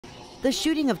The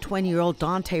shooting of 20-year-old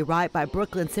Daunte Wright by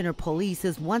Brooklyn Center Police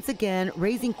is once again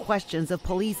raising questions of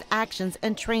police actions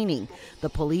and training. The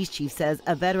police chief says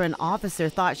a veteran officer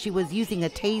thought she was using a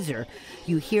taser.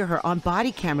 You hear her on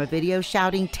body camera video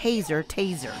shouting, "Taser,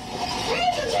 taser."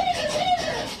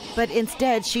 But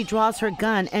instead, she draws her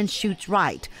gun and shoots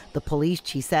Wright. The police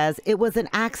chief says it was an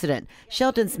accident.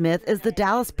 Sheldon Smith is the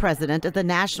Dallas president of the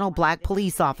National Black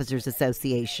Police Officers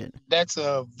Association. That's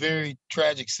a very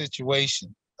tragic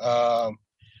situation. A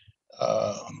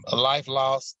life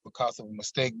lost because of a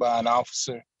mistake by an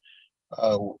officer.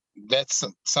 That's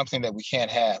something that we can't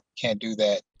have. Can't do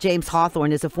that. James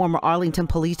Hawthorne is a former Arlington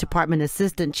Police Department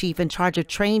assistant chief in charge of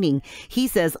training. He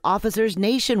says officers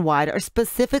nationwide are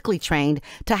specifically trained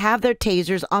to have their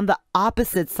tasers on the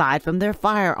opposite side from their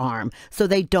firearm so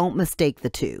they don't mistake the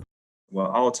two.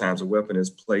 Well, all times a weapon is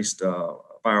placed,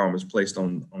 firearm is placed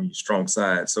on your strong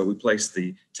side. So we place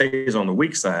the taser on the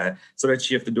weak side so that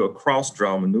you have to do a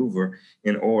cross-draw maneuver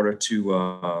in order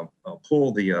to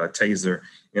pull the taser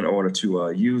in order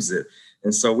to use it.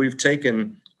 And so we've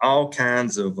taken all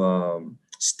kinds of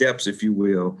steps, if you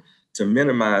will, to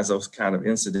minimize those kind of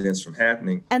incidents from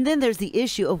happening. And then there's the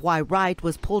issue of why Wright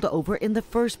was pulled over in the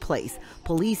first place.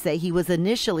 Police say he was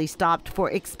initially stopped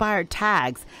for expired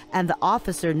tags, and the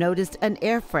officer noticed an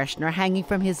air freshener hanging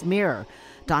from his mirror.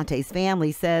 Daunte's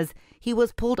family says he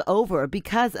was pulled over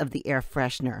because of the air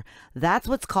freshener. That's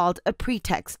what's called a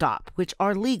pretext stop, which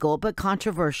are legal but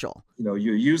controversial. You know,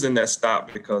 you're using that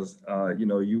stop because,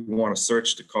 you want to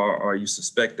search the car or you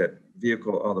suspect that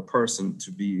vehicle or the person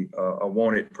to be a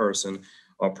wanted person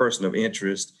or a person of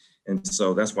interest. And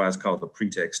so that's why it's called the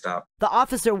pretext stop. The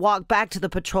officer walked back to the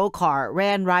patrol car,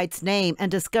 ran Wright's name,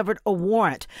 and discovered a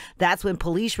warrant. That's when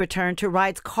police returned to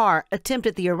Wright's car,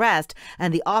 attempted the arrest,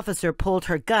 and the officer pulled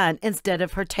her gun instead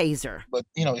of her taser. But,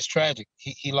 it's tragic.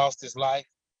 He lost his life,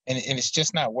 and it's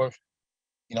just not worth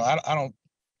it. I don't,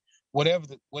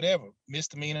 whatever,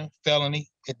 misdemeanor, felony,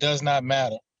 it does not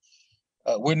matter.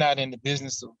 We're not in the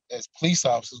business of, as police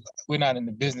officers, we're not in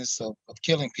the business of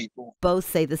killing people. Both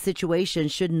say the situation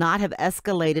should not have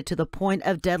escalated to the point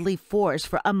of deadly force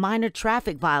for a minor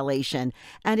traffic violation,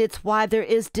 and it's why there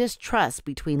is distrust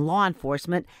between law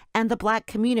enforcement and the Black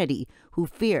community who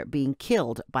fear being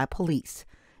killed by police.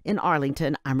 In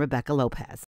Arlington, I'm Rebecca Lopez.